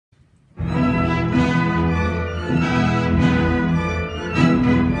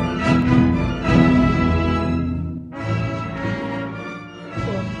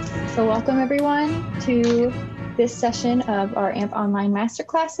Welcome everyone to this session of our AMP online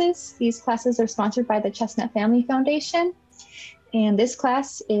masterclasses. These classes are sponsored by the Chestnut Family Foundation. And this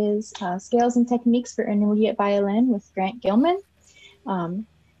class is Scales and Techniques for Intermediate Violin with Grant Gilman.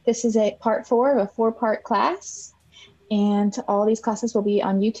 This is a part 4 of a 4-part class. And all these classes will be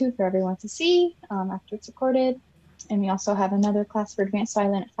on YouTube for everyone to see after it's recorded. And we also have another class for advanced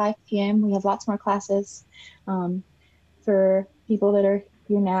violin at 5 p.m. We have lots more classes for people that are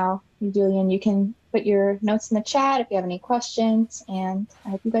here now. Julian, you can put your notes in the chat if you have any questions, and I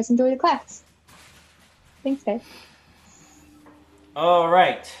hope you guys enjoy the class. Thanks, guys. All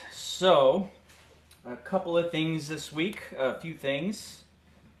right, so a couple of things this week, a few things,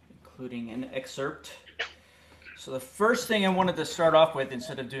 including an excerpt. So the first thing I wanted to start off with,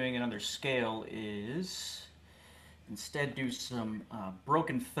 instead of doing another scale, is instead do some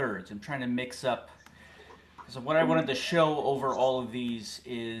broken thirds. I'm trying to mix up, because what I wanted to show over all of these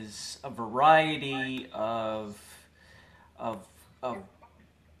is a variety of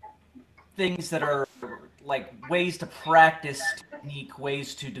things that are like ways to practice technique,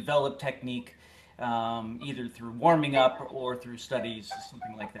 ways to develop technique, either through warming up or through studies,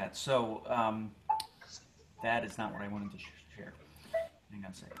 something like that. So that is not what I wanted to share. Hang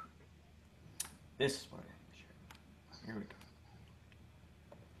on a second. This is what I wanted to share. Here we go.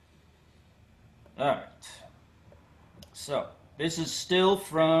 All right. So this is still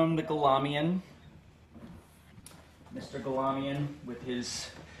from the Galamian. Mr. Galamian with his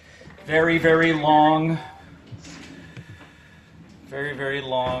very, very long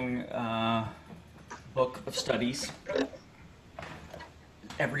book of studies.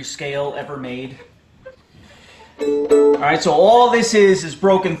 Every scale ever made. All right, so all this is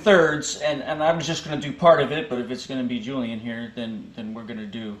broken thirds, and I'm just going to do part of it, but if it's going to be Julian here, then we're going to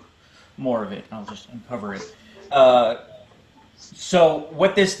do more of it. I'll just uncover it. So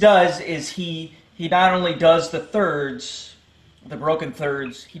what this does is he not only does the thirds, the broken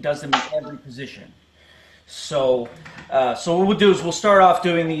thirds, he does them in every position. So what we'll do is we'll start off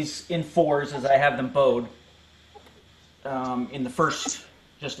doing these in fours as I have them bowed in the first,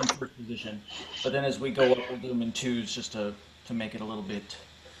 just in first position. But then as we go up, we'll do them in twos just to make it a little bit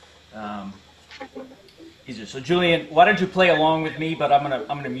easier. So Julian, why don't you play along with me? But I'm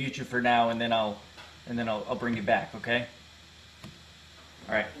gonna mute you for now, and then I'll bring you back. Okay.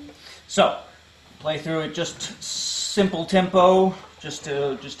 All right. So play through it, just simple tempo, just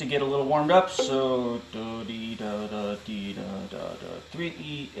to get a little warmed up. So do dee da da dee da da da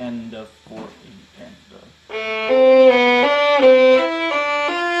 3E and 4E and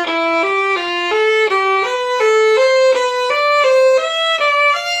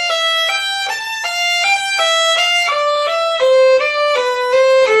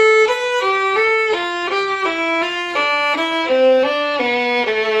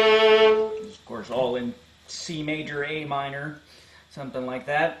all in C major, A minor, something like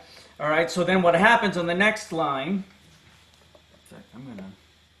that. All right, so then what happens on the next line, in fact, I'm gonna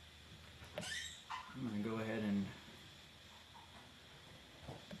go ahead and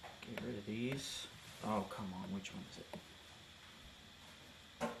get rid of these. Oh, come on, which one is it?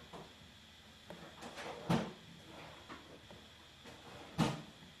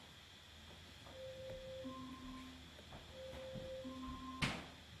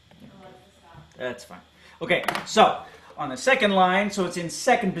 That's fine. Okay, so on the second line, so it's in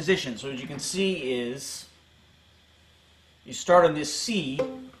second position. So as you can see is, you start on this C,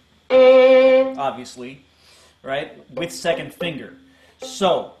 obviously, right, with second finger.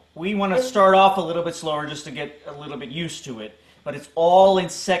 So we want to start off a little bit slower just to get a little bit used to it, but it's all in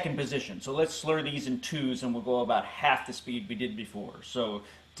second position. So let's slur these in twos and we'll go about half the speed we did before. So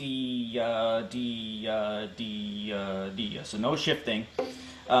D, D, D, D. So no shifting.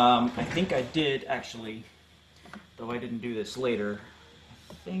 I think I did actually, though I didn't do this later,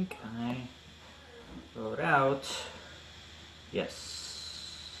 I think I wrote out,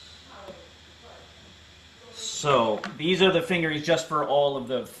 yes. So these are the fingers just for all of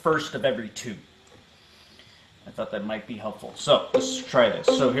the first of every two. I thought that might be helpful. So let's try this.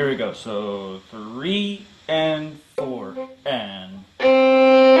 So here we go. So 3 and 4 and...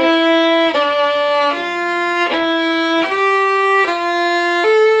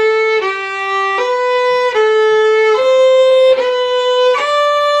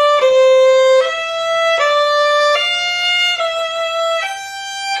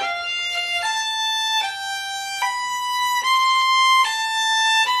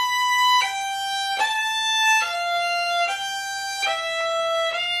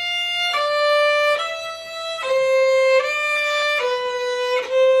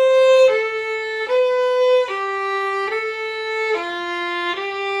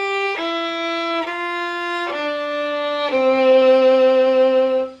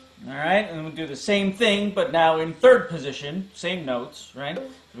 do the same thing, but now in third position, same notes, right?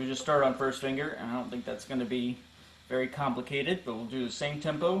 So we just start on first finger, and I don't think that's going to be very complicated, but we'll do the same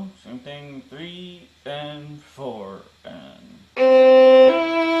tempo, same thing, 3 and 4 and...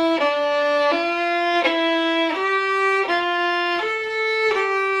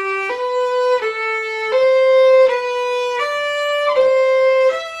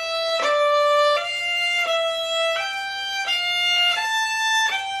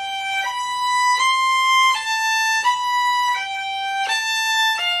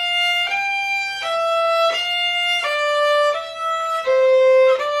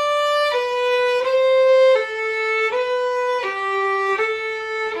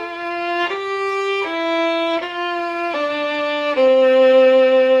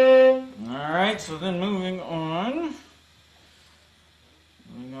 So then moving on,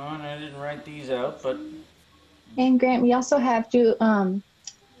 I didn't write these out, but... And Grant, we also have Julian,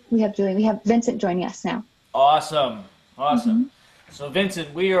 we have Vincent joining us now. Awesome, awesome. So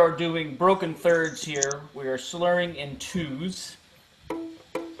Vincent, we are doing broken thirds here. We are slurring in twos.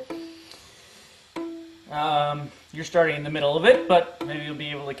 You're starting in the middle of it, but maybe you'll be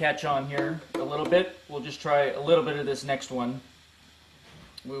able to catch on here a little bit. We'll just try a little bit of this next one.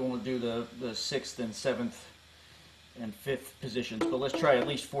 We won't do the sixth and seventh and fifth positions, but let's try at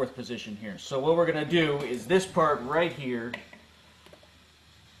least fourth position here. So what we're going to do is this part right here.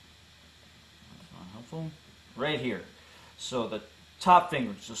 That's not helpful. Right here. So the top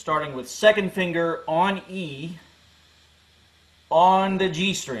finger. So starting with second finger on E on the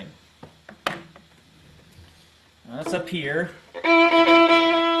G string. Now that's up here.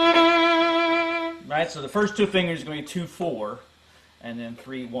 Right, so the first two fingers are going to be 2, 4. And then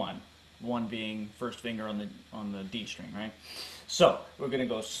 3, 1. 1 being first finger on the D string, right? So we're going to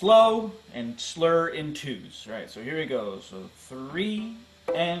go slow and slur in twos, right? So here we go. So 3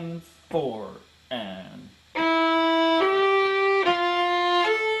 and 4 and...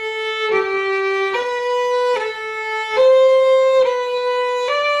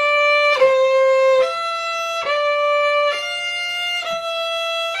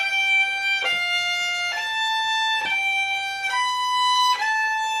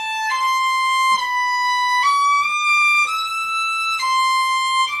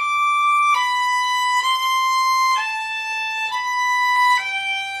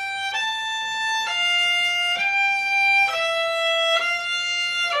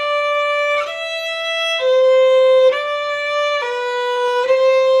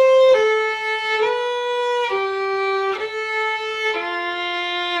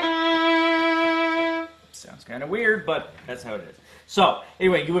 Kind of weird, but that's how it is. So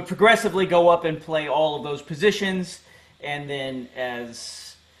anyway, you would progressively go up and play all of those positions, and then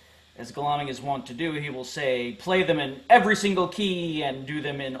as Galaming is wont to do, he will say play them in every single key and do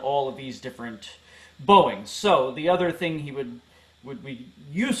them in all of these different bowings. So the other thing he would be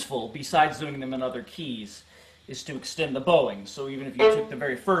useful besides doing them in other keys is to extend the bowing. So even if you took the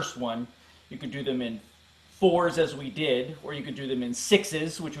very first one, you could do them in 4s as we did, or you could do them in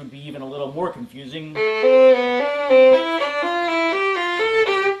 6s, which would be even a little more confusing. Right,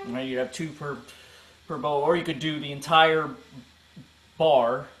 you'd have 2 per bow, or you could do the entire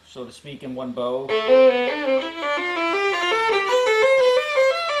bar, so to speak, in one bow.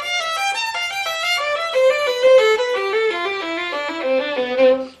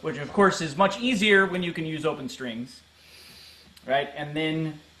 Which of course is much easier when you can use open strings, right? And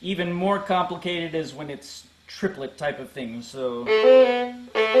then even more complicated is when it's triplet type of thing. So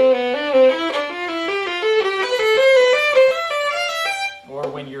or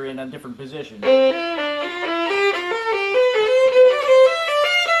when you're in a different position.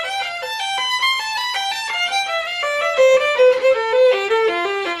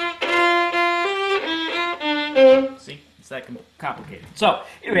 See, it's that complicated. So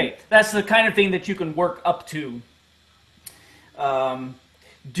anyway, that's the kind of thing that you can work up to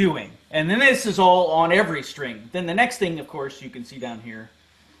doing. And then this is all on every string. Then the next thing, of course, you can see down here,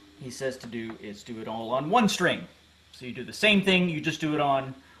 he says to do is do it all on one string. So you do the same thing, you just do it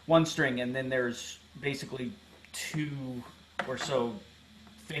on one string, and then there's basically 2 or so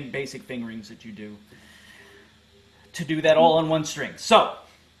basic fingerings that you do to do that all on one string. So,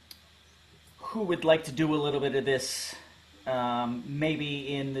 who would like to do a little bit of this,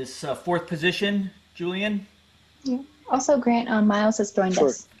 maybe in this fourth position, Julian? Yeah. Also, Grant, Miles has joined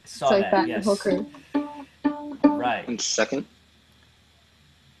us. Saw so that, yes. The whole crew. Right. In second.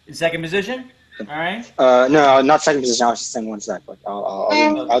 In second position? All right. No, not second position. I was just saying one sec. Like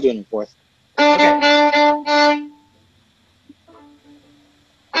I'll do it in fourth. Okay.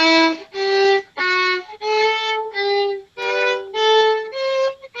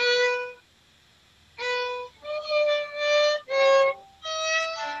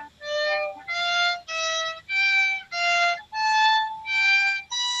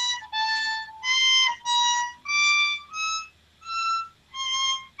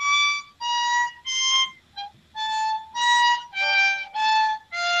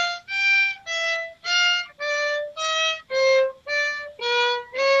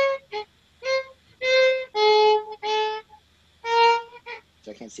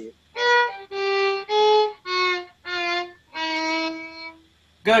 can't see it.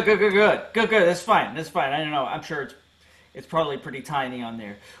 Good, good, good, good, good, good. That's fine. That's fine. I don't know. I'm sure it's probably pretty tiny on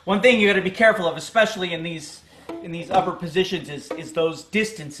there. One thing you got to be careful of, especially in these upper positions, is those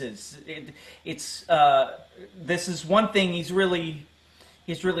distances. This is one thing he's really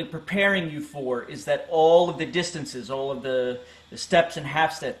preparing you for, is that all of the distances, all of the steps and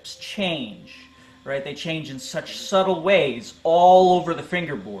half steps change. Right? They change in such subtle ways all over the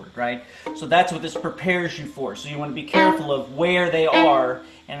fingerboard, right? So that's what this prepares you for. So you want to be careful of where they are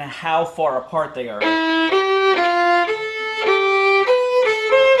and how far apart they are.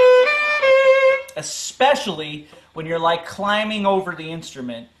 Especially when you're like climbing over the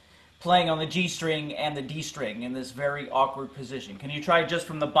instrument, playing on the G string and the D string in this very awkward position. Can you try just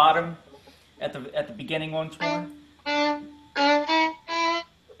from the bottom at the beginning once more?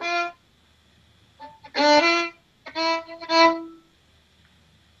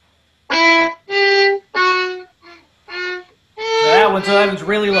 So that one's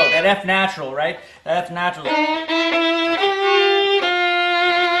really low. That F natural, right? That F natural is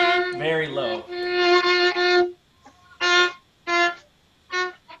very low.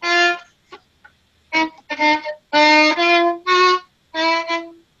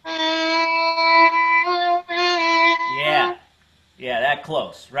 Yeah. Yeah, that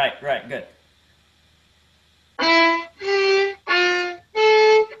close. Right, right, good.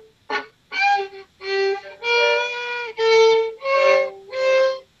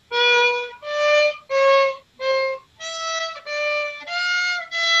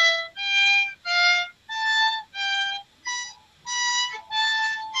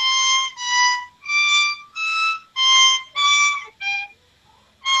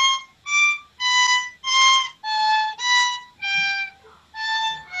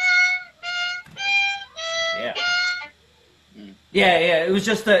 Yeah, yeah. It was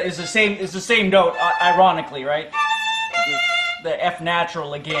just it's the same note, ironically, right? The F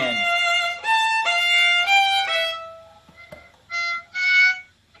natural again.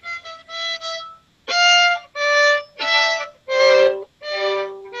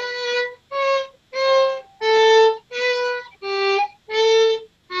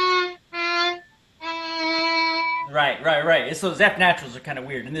 Right. It's those F naturals are kind of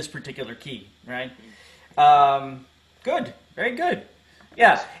weird in this particular key, right? Good, very good.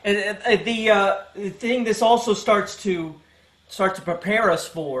 Yeah, the thing this also starts to prepare us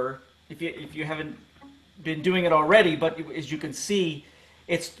for, if you haven't been doing it already, but as you can see,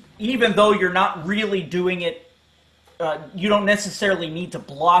 it's even though you're not really doing it, you don't necessarily need to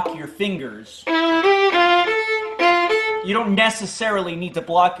block your fingers. You don't necessarily need to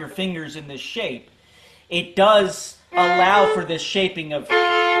block your fingers in this shape. It does allow for this shaping of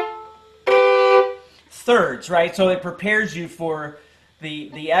thirds, right? So it prepares you for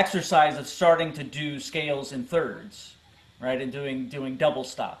the exercise of starting to do scales in thirds, right? And doing double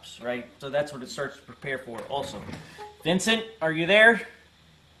stops, right? So that's what it starts to prepare for also. Vincent, are you there?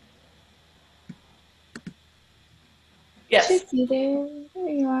 Yes. Should be there. There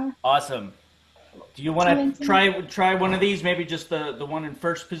you are. Awesome. Do you want to try one of these? Maybe just the one in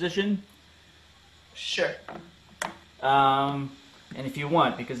first position? Sure. And if you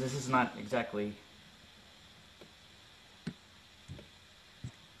want, because this is not exactly...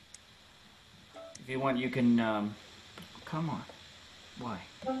 If you want, you can... come on. Why?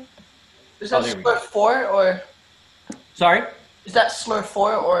 Is that slur 4 or... Sorry? Is that slur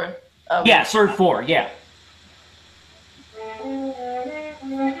 4 or... Yeah, slur 4, yeah.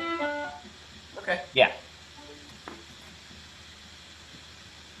 Okay. Yeah.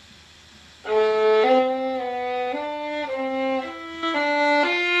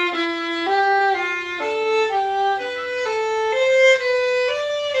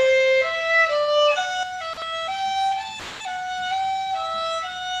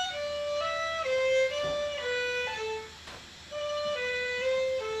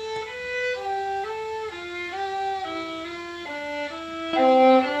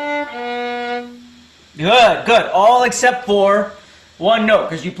 Good, good. All except for one note,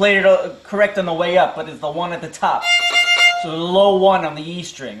 because you played it correct on the way up, but it's the one at the top. So the low one on the E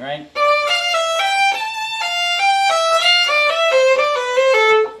string, right?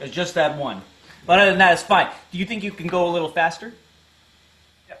 It's just that one. But other than that, it's fine. Do you think you can go a little faster?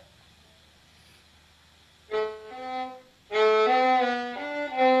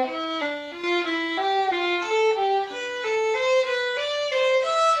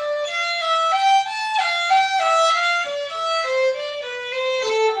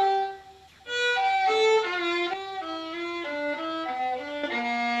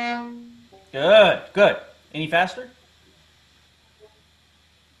 Good, good. Any faster?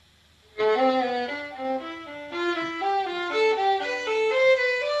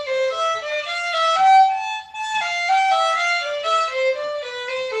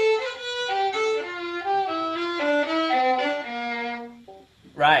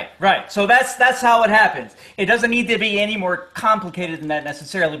 Right. So that's how it happens. It doesn't need to be any more complicated than that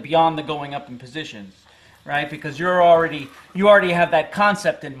necessarily beyond the going up in positions, right? Because you already have that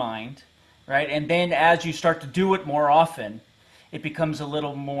concept in mind, right? And then as you start to do it more often, it becomes a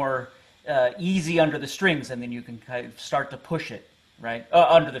little more easy under the strings, and then you can kind of start to push it, right?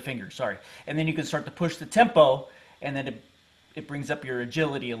 Under the fingers, sorry. And then you can start to push the tempo, and then it brings up your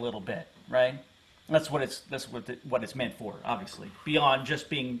agility a little bit, right? That's what it's meant for, obviously, beyond just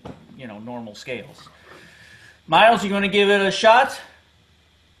being, normal scales. Miles, you going to give it a shot?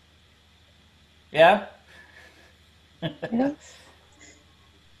 Yeah? Yes.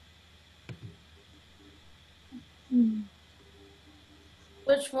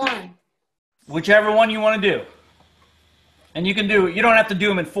 Which one? Whichever one you want to do. And you don't have to do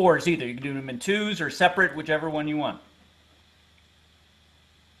them in fours either. You can do them in twos or separate, whichever one you want.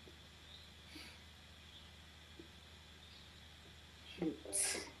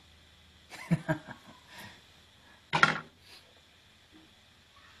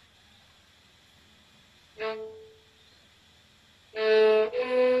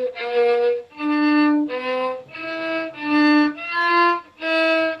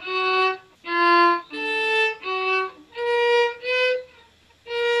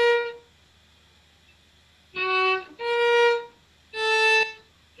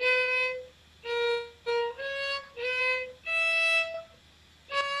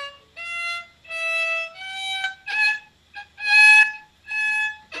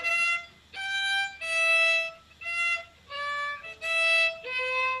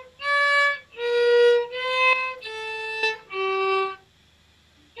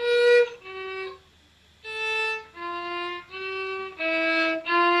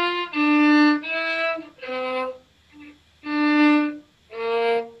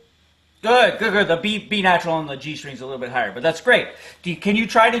 Good. The B natural and the G string's a little bit higher, but that's great. Can you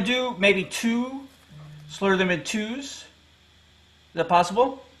try to do maybe two, slur them in twos? Is that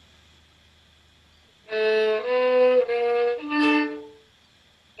possible?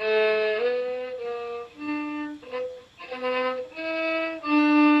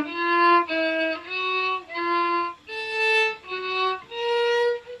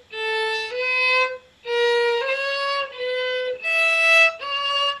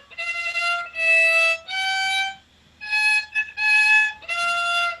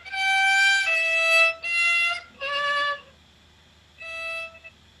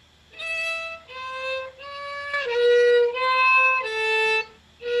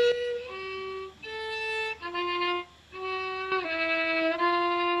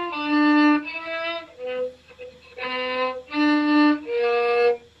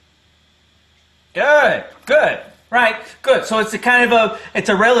 Good. Right. Good. So it's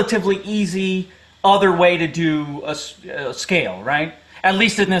a relatively easy other way to do a scale, right? At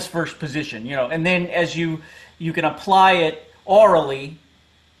least in this first position, and then as you can apply it orally,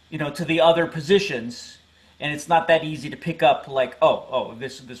 to the other positions, and it's not that easy to pick up like,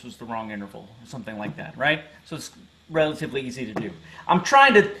 this was the wrong interval, or something like that, right? So it's relatively easy to do. I'm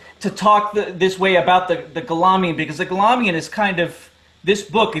trying to talk this way about the Galamian, because the Galamian is kind of this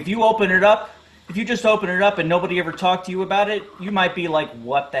book. If you just open it up and nobody ever talked to you about it, you might be like,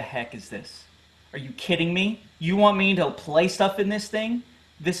 what the heck is this? Are you kidding me? You want me to play stuff in this thing?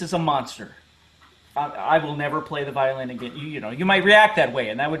 This is a monster. I will never play the violin again. You might react that way,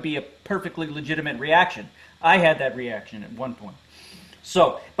 and that would be a perfectly legitimate reaction. I had that reaction at one point.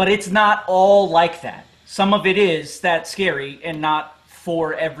 So, but it's not all like that. Some of it is that scary and not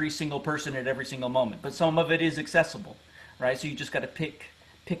for every single person at every single moment. But some of it is accessible, right? So you just got to pick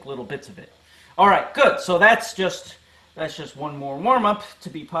little bits of it. All right, good. So that's just one more warm-up to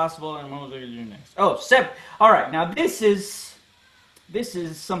be possible. And what was I going to do next? Oh, all right, now this is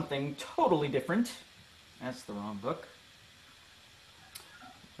something totally different. That's the wrong book.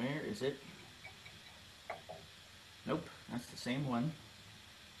 Where is it? Nope, that's the same one.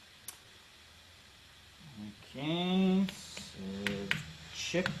 Okay,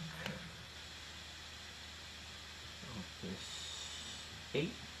 check. Opus 8.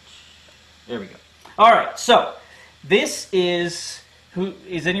 There we go. All right, so this is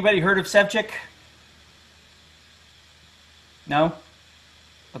anybody heard of Sevcik? No?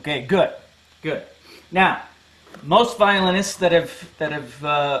 Okay, good. Now, most violinists that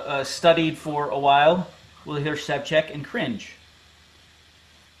have studied for a while will hear Sevcik and cringe.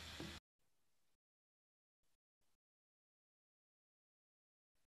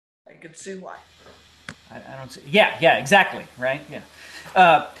 I could see why. I don't see. Yeah, exactly. Right.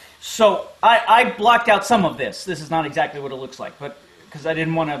 Yeah. So I blocked out some of this. This is not exactly what it looks like, but because I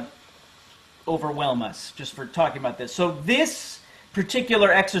didn't want to overwhelm us just for talking about this. So this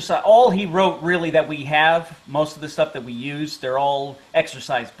particular exercise, all he wrote really that we have, most of the stuff that we use, they're all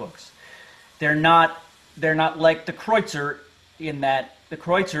exercise books. They're not like the Kreutzer, in that the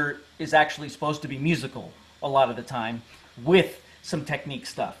Kreutzer is actually supposed to be musical a lot of the time with some technique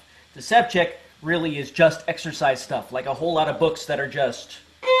stuff. The Sevcek really is just exercise stuff, like a whole lot of books that are just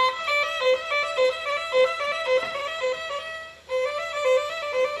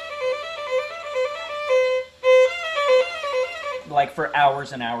like for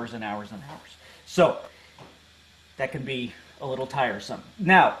hours and hours and hours and hours. So that can be a little tiresome.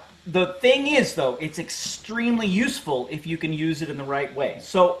 Now, the thing is, though, it's extremely useful if you can use it in the right way.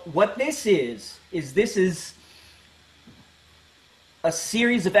 So what this is this is a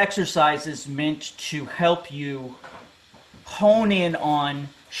series of exercises meant to help you hone in on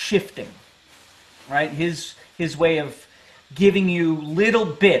shifting, right? His way of giving you little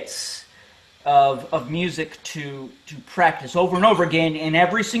bits of music to practice over and over again in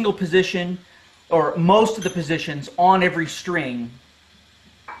every single position, or most of the positions on every string.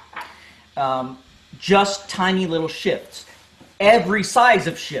 Just tiny little shifts. Every size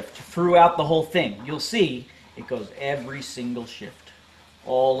of shift throughout the whole thing. You'll see it goes every single shift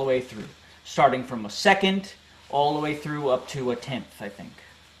all the way through, starting from a second all the way through up to a tenth, I think.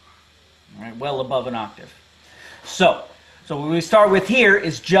 All right, well above an octave. So what we start with here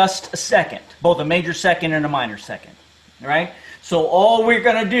is just a second, both a major second and a minor second. All right? So all we're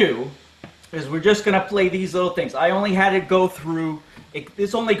going to do is we're just going to play these little things. I only had it go through,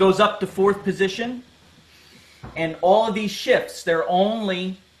 this only goes up to fourth position, and all of these shifts, they're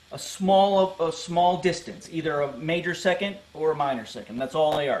only a small distance, either a major second or a minor second. That's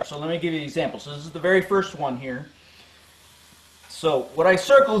all they are. So let me give you an example. So this is the very first one here. So what I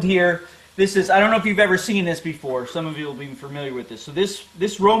circled here, this is, I don't know if you've ever seen this before. Some of you will be familiar with this. So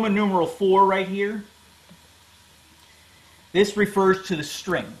this Roman numeral 4 right here, this refers to the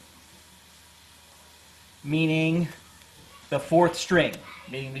string, meaning the fourth string,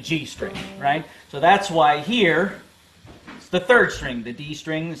 meaning the G string, right? So that's why here, it's the third string, the D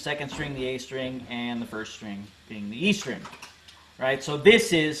string, the second string, the A string, and the first string being the E string, right? So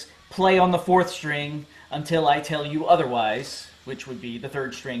this is play on the fourth string until I tell you otherwise, which would be the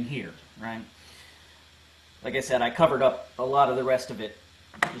third string here, right? Like I said, I covered up a lot of the rest of it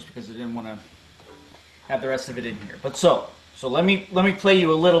just because I didn't want to have the rest of it in here. But so let me play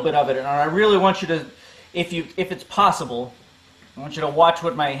you a little bit of it, and I really want you to, if it's possible, I want you to watch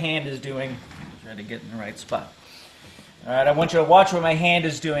what my hand is doing. Try to get in the right spot. All right, I want you to watch what my hand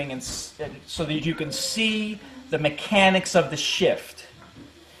is doing, and so that you can see the mechanics of the shift.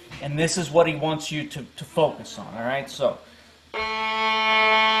 And this is what he wants you to focus on. All right, so.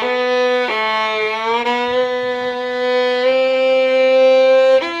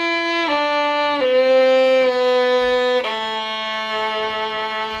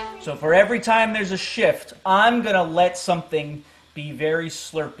 So for every time there's a shift, I'm going to let something be very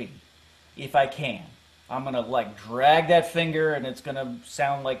slurpy, if I can. I'm going to like drag that finger, and it's going to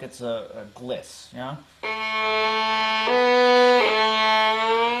sound like it's a gliss, yeah?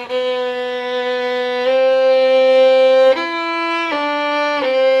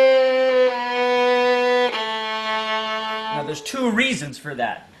 Now there's two reasons for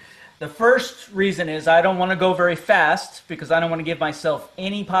that. The first reason is I don't want to go very fast because I don't want to give myself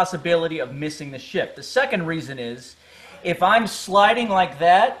any possibility of missing the shift. The second reason is if I'm sliding like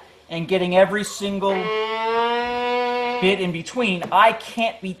that and getting every single bit in between, I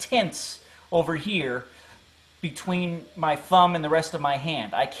can't be tense over here between my thumb and the rest of my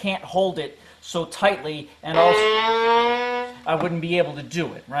hand. I can't hold it so tightly, and also I wouldn't be able to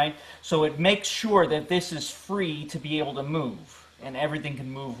do it, right? So it makes sure that this is free to be able to move, and everything can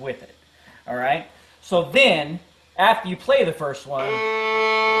move with it. All right? So then, after you play the first one, you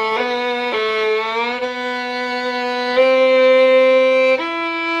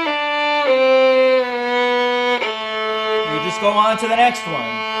just go on to the next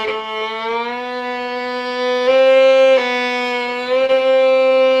one.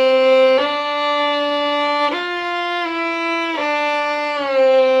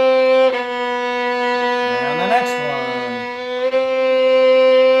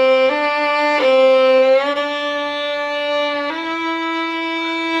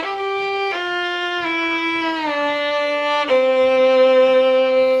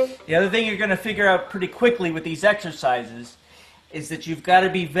 The other thing you're going to figure out pretty quickly with these exercises is that you've got to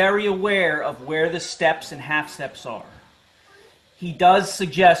be very aware of where the steps and half steps are. He does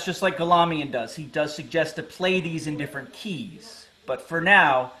suggest, just like Galamian does, he does suggest to play these in different keys. But for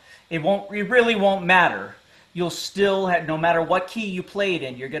now, it really won't matter. You'll still have, no matter what key you play it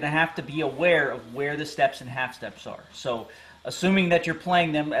in, you're going to have to be aware of where the steps and half steps are. So assuming that you're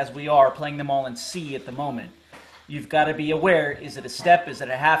playing them as we are, playing them all in C at the moment, you've got to be aware, is it a step, is it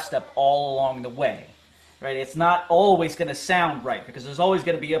a half step all along the way? Right? It's not always going to sound right, because there's always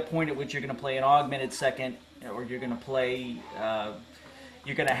going to be a point at which you're going to play an augmented second, or you're going to play,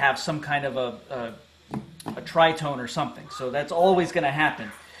 you're going to have some kind of a tritone or something. So that's always going to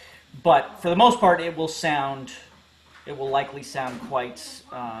happen. But for the most part, it will likely sound quite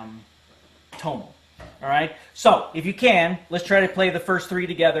tonal. All right? So if you can, let's try to play the first three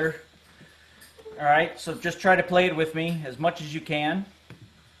together. All right? So just try to play it with me as much as you can.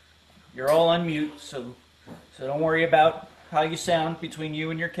 You're all on mute, so don't worry about how you sound between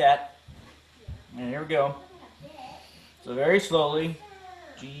you and your cat. And here we go. So very slowly.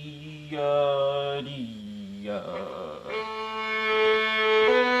 G, D,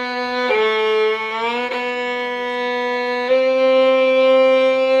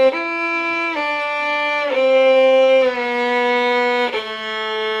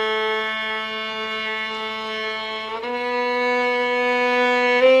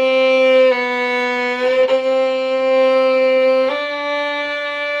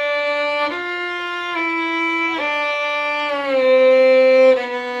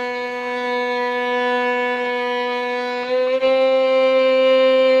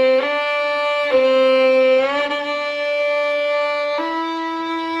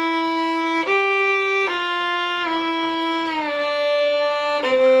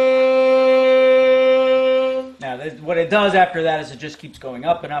 what it does after that is it just keeps going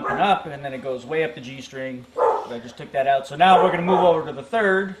up and up and up, and then it goes way up the G string. But I just took that out. So now we're going to move over to the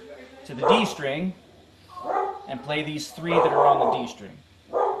third, to the D string, and play these three that are on the D string.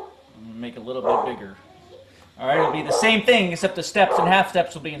 I'm going to make it a little bit bigger. All right, it'll be the same thing, except the steps and half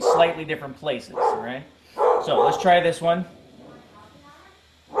steps will be in slightly different places. All right. So let's try this one.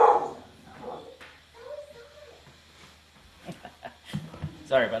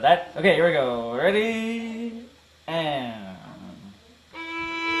 Sorry about that. Okay, here we go. Ready? And...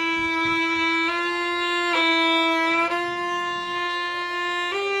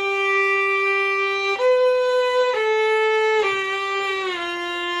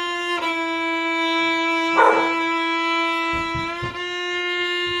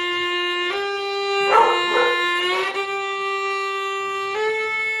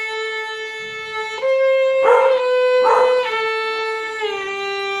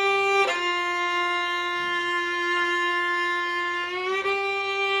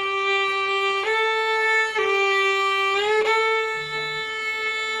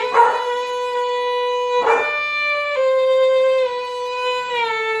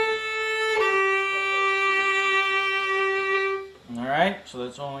 so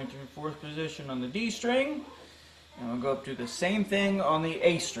that's only through fourth position on the D string, and we'll go up to the same thing on the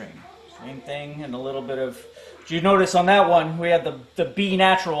A string. Same thing, and a little bit of... Did you notice on that one, we had the B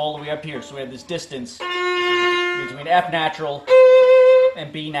natural all the way up here, so we have this distance between F natural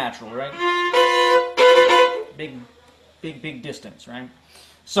and B natural, right? Big distance, right?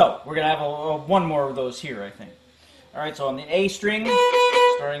 So, we're going to have one more of those here, I think. Alright, so on the A string,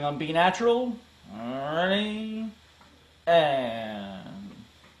 starting on B natural, alrighty, and...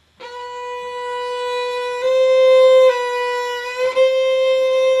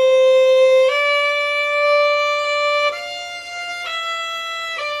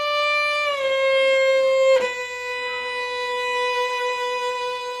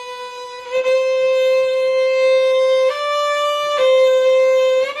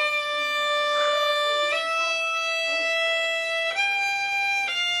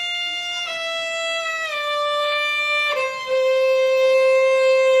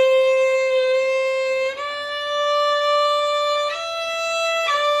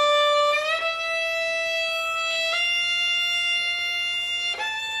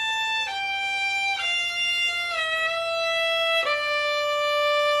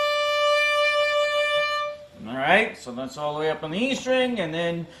 Alright, so that's all the way up on the E string, and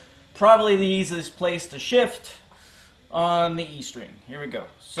then probably the easiest place to shift on the E string. Here we go.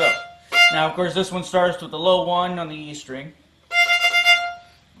 So, now of course this one starts with the low one on the E string.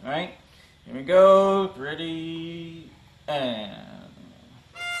 Alright, here we go, ready, and...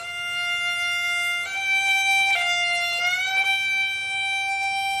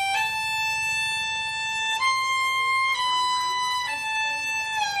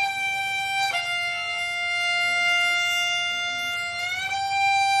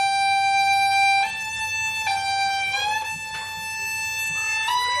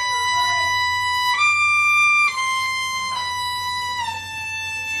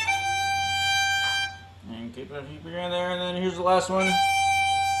 Keep it in there, and then here's the last one.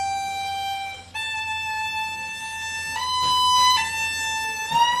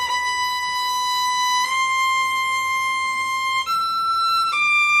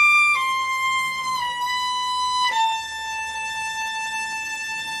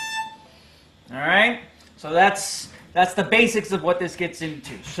 So that's the basics of what this gets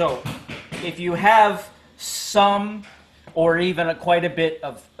into. So if you have some or even quite a bit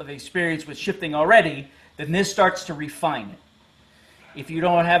of experience with shifting already, then this starts to refine it. If you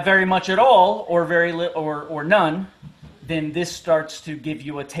don't have very much at all or very or none, then this starts to give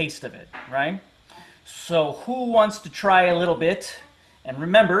you a taste of it, right? So who wants to try a little bit? And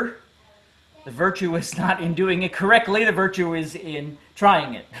remember, the virtue is not in doing it correctly, the virtue is in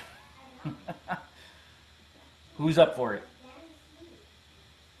trying it. Who's up for it?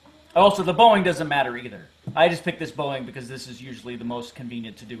 Also, the bowing doesn't matter either. I just picked this bowing because this is usually the most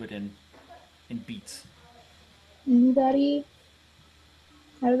convenient to do it in beats. Anybody?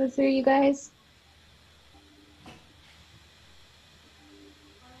 Out of the three, you guys?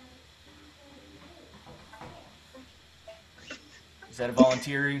 Is that a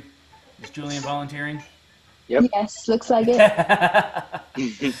volunteering? Is Julian volunteering? Yep. Yes, looks like it.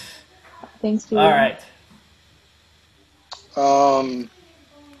 Thanks, Julian. All right.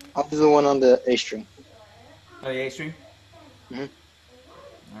 I'll do the one on the A string. Oh, the A string?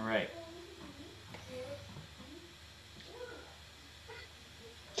 Mm-hmm. All right.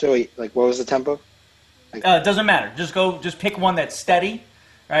 So wait, like, what was the tempo? It doesn't matter. Just pick one that's steady.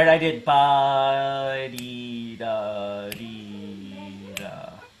 Right? I did ba dee da dee da.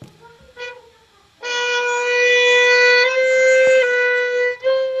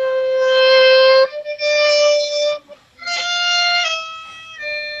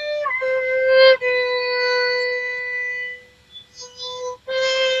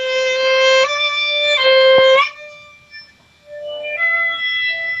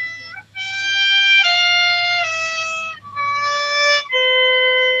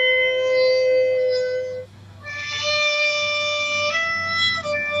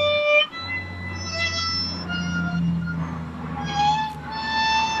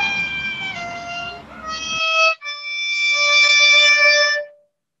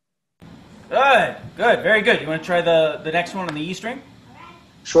 Good, very good. You want to try the next one on the E string?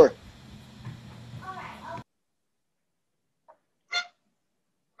 Sure.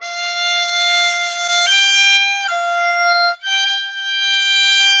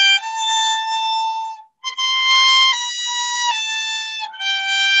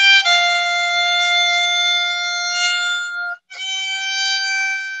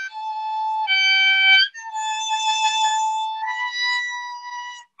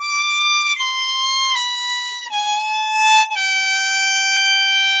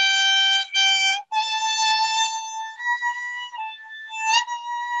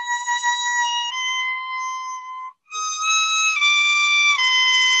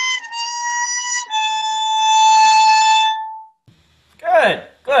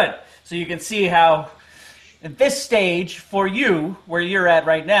 Good. So you can see how at this stage, for you, where you're at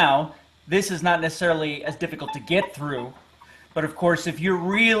right now, this is not necessarily as difficult to get through. But of course, if you're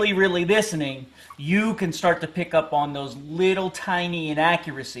really, really listening, you can start to pick up on those little tiny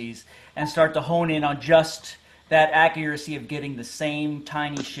inaccuracies and start to hone in on just that accuracy of getting the same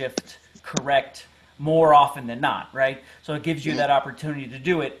tiny shift correct more often than not, right? So it gives you that opportunity to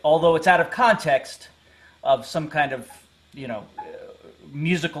do it, although it's out of context of some kind of,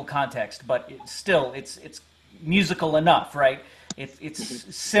 musical context, but it's musical enough, right?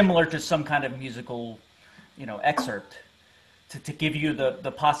 It's similar to some kind of musical, excerpt to give you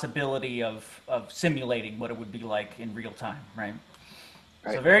the possibility of simulating what it would be like in real time, right?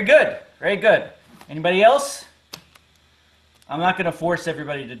 So very good. Anybody else? I'm not going to force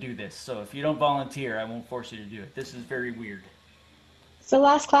everybody to do this, so if you don't volunteer, I won't force you to do it. This is very weird. So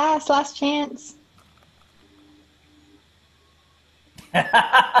last class, last chance.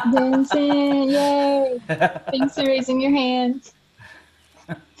 Vincent, yay! Thanks for raising your hand.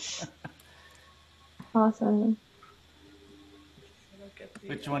 Awesome.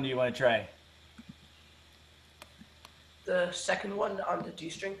 Which one do you want to try? The second one on the D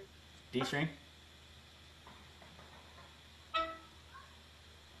string. D string?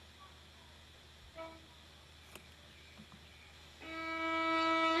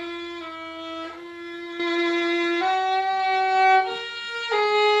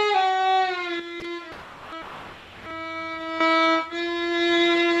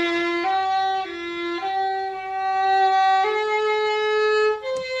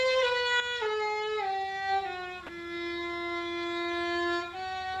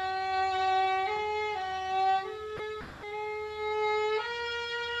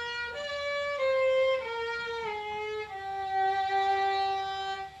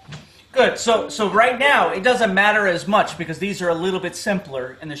 Good. So right now, it doesn't matter as much because these are a little bit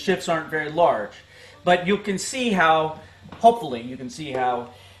simpler and the shifts aren't very large. But you can see how, hopefully, you can see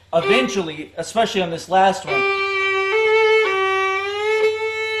how eventually, especially on this last one,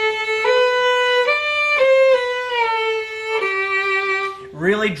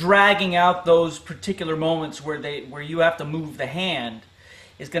 really dragging out those particular moments where you have to move the hand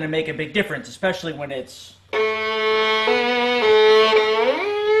is going to make a big difference, especially when it's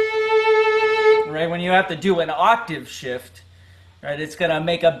right when you have to do an octave shift. Right, it's going to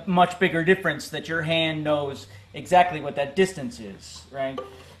make a much bigger difference that your hand knows exactly what that distance is, right?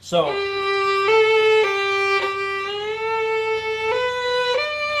 So,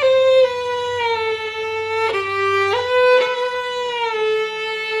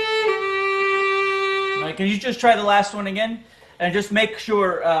 right, can you just try the last one again? And just make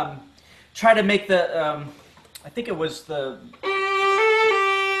sure, try to make the, I think it was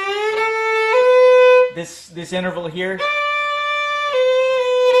this interval here.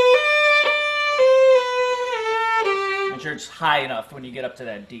 Make sure it's high enough when you get up to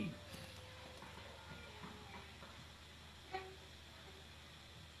that D.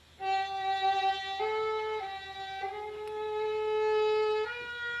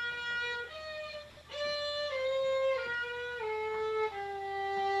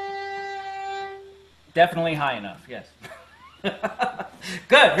 Definitely high enough, yes.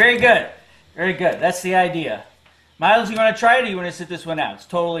 Good, very good. Very good. That's the idea. Miles, you want to try it or you want to sit this one out? It's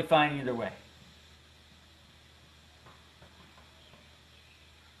totally fine either way.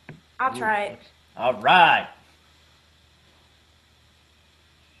 I'll try it. All right.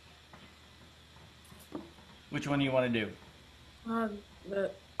 Which one do you want to do? On the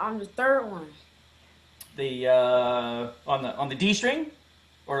third one. The on the D string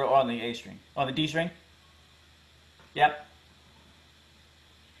or on the A string? On the D string? Yep.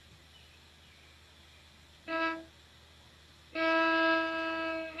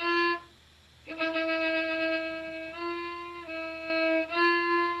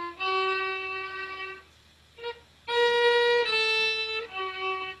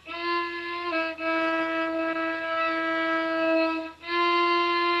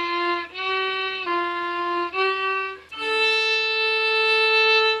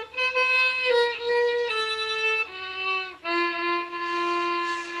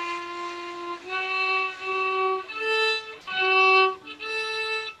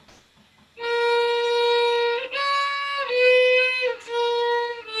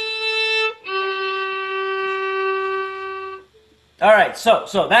 All right,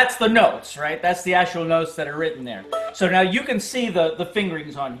 so that's the notes, right? That's the actual notes that are written there. So now you can see the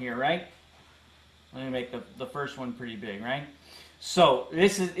fingerings on here, right? Let me make the first one pretty big, right? So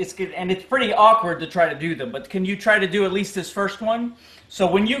it's good, and it's pretty awkward to try to do them, but can you try to do at least this first one? So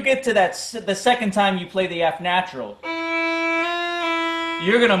when you get to the second time you play the F natural,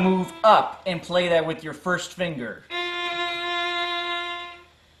 you're gonna move up and play that with your first finger,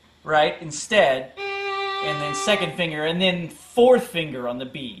 right? Instead. And then second finger, and then fourth finger on the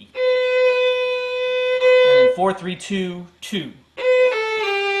B. And then 4, 3, 2, 2.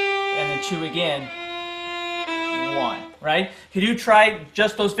 And then 2 again, 1, right? Can you try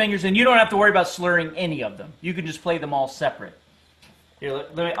just those fingers? And you don't have to worry about slurring any of them. You can just play them all separate. Here,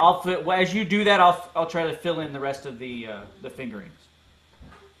 as you do that, I'll try to fill in the rest of the fingerings.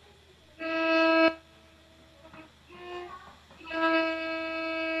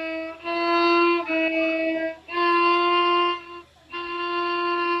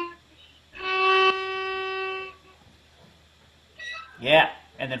 Yeah,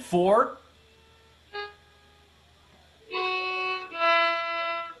 and then 4.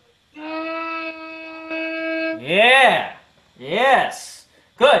 Yeah, yes.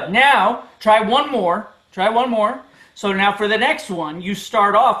 Good. Now, try one more. Try one more. So now for the next one, you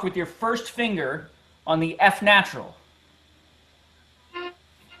start off with your first finger on the F natural.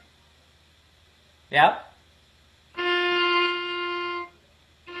 Yep.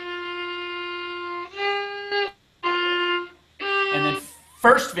 And then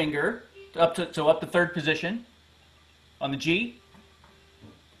first finger up to third position on the G.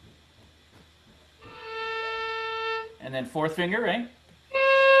 And then fourth finger, right?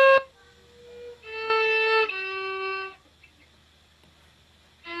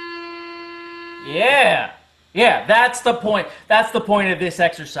 Yeah. Yeah, that's the point. That's the point of this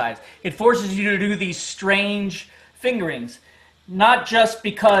exercise. It forces you to do these strange fingerings, not just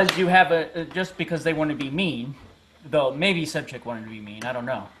because you have just because they want to be mean, though maybe Subchick wanted to be mean, I don't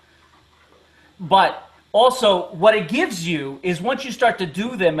know. But also, what it gives you is once you start to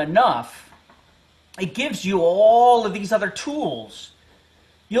do them enough, it gives you all of these other tools.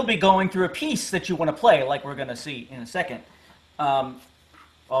 You'll be going through a piece that you want to play, like we're going to see in a second. Oh,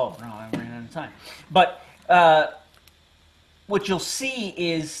 no, I ran out of time. But what you'll see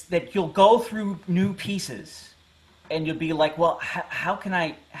is that you'll go through new pieces and you'll be like, well, how can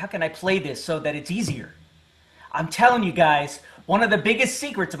I play this so that it's easier? I'm telling you guys, one of the biggest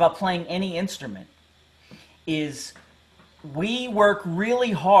secrets about playing any instrument is we work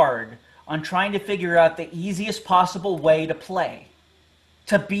really hard on trying to figure out the easiest possible way to play,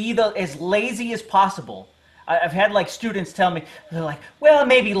 to be as lazy as possible. I've had like students tell me, they're like, well,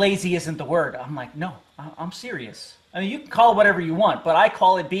 maybe lazy isn't the word. I'm like, no, I'm serious. I mean, you can call it whatever you want, but I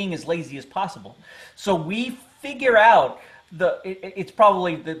call it being as lazy as possible. So we figure out it's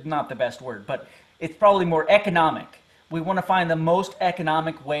probably not the best word, but it's probably more economic. We want to find the most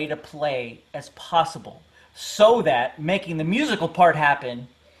economic way to play as possible so that making the musical part happen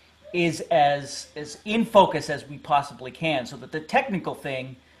is as in focus as we possibly can, so that the technical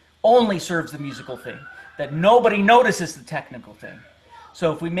thing only serves the musical thing, that nobody notices the technical thing.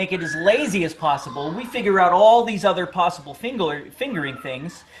 So if we make it as lazy as possible, we figure out all these other possible fingering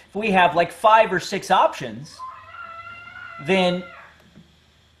things. If we have like 5 or 6 options, then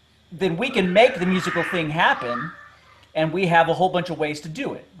we can make the musical thing happen, and we have a whole bunch of ways to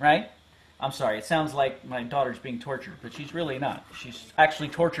do it, right? I'm sorry, it sounds like my daughter's being tortured, but she's really not. She's actually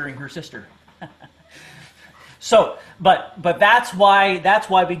torturing her sister. So, but that's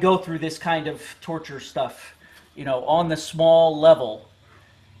why we go through this kind of torture stuff, you know, on the small level.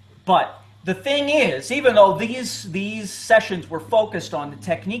 But the thing is, even though these sessions were focused on the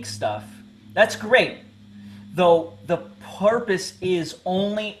technique stuff, that's great. Though the purpose is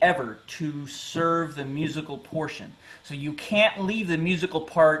only ever to serve the musical portion. So you can't leave the musical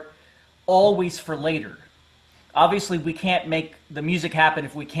part always for later. Obviously, we can't make the music happen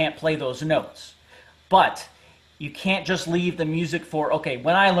if we can't play those notes. But you can't just leave the music for, okay,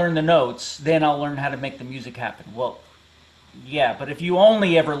 when I learn the notes, then I'll learn how to make the music happen. Well, yeah, but if you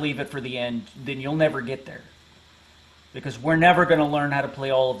only ever leave it for the end, then you'll never get there. Because we're never going to learn how to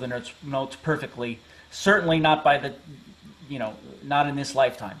play all of the notes perfectly. Certainly not by the, you know, not in this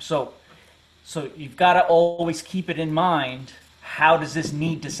lifetime. So you've got to always keep it in mind, how does this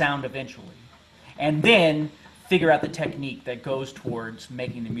need to sound eventually? And then figure out the technique that goes towards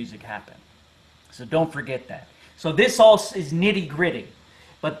making the music happen. So don't forget that. So this all is nitty-gritty,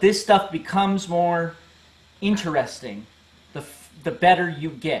 but this stuff becomes more interesting the better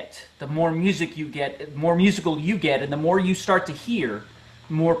you get, the more music you get, the more musical you get, and the more you start to hear,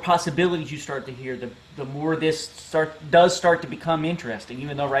 the more possibilities you start to hear, the more this does start to become interesting,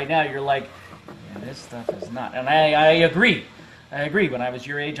 even though right now you're like, yeah, this stuff is not. And I agree. I agree. When I was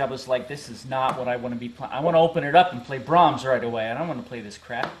your age, I was like, this is not what I want to be playing. I want to open it up and play Brahms right away. I don't want to play this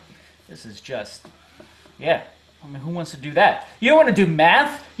crap. This is just, yeah. I mean, who wants to do that? You don't want to do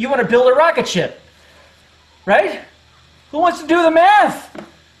math. You want to build a rocket ship, right? Who wants to do the math?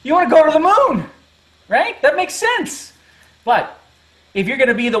 You want to go to the moon, right? That makes sense. But if you're going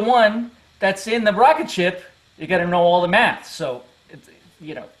to be the one that's in the rocket ship, you got to know all the math. So,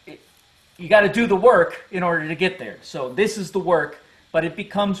 you know, you got to do the work in order to get there. So this is the work, but it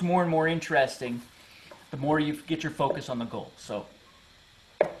becomes more and more interesting the more you get your focus on the goal. So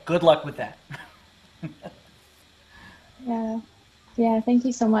good luck with that. Yeah, thank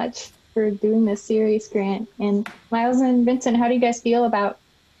you so much for doing this series, Grant. And Miles and Vincent, how do you guys feel about,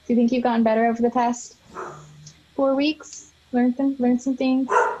 do you think you've gotten better over the past 4 weeks? Learned some things?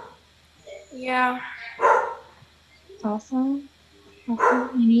 Yeah. Awesome.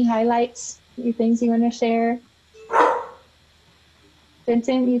 Any highlights, any things you want to share?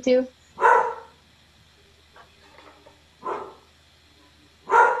 Vincent, you too?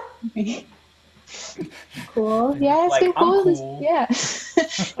 Okay. Cool. Yeah, it's been cool. Cool. Yeah.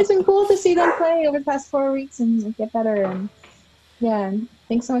 It's been cool to see them play over the past 4 weeks and get better. And yeah, and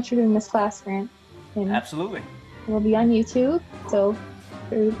thanks so much for doing this class, Grant. And Absolutely. we'll be on YouTube. So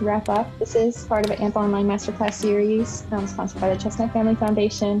to wrap up, this is part of an AMP Online Masterclass series sponsored by the Chestnut Family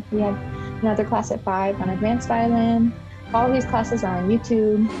Foundation. We have another class at 5 on advanced violin. All of these classes are on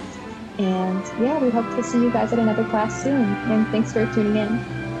YouTube. And yeah, we hope to see you guys at another class soon. And thanks for tuning in.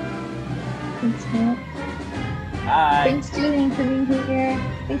 Thanks, Grant. Bye. Thanks, Julian, for being here.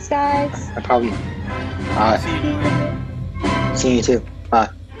 Thanks, guys. No problem. See you. See you too. Bye.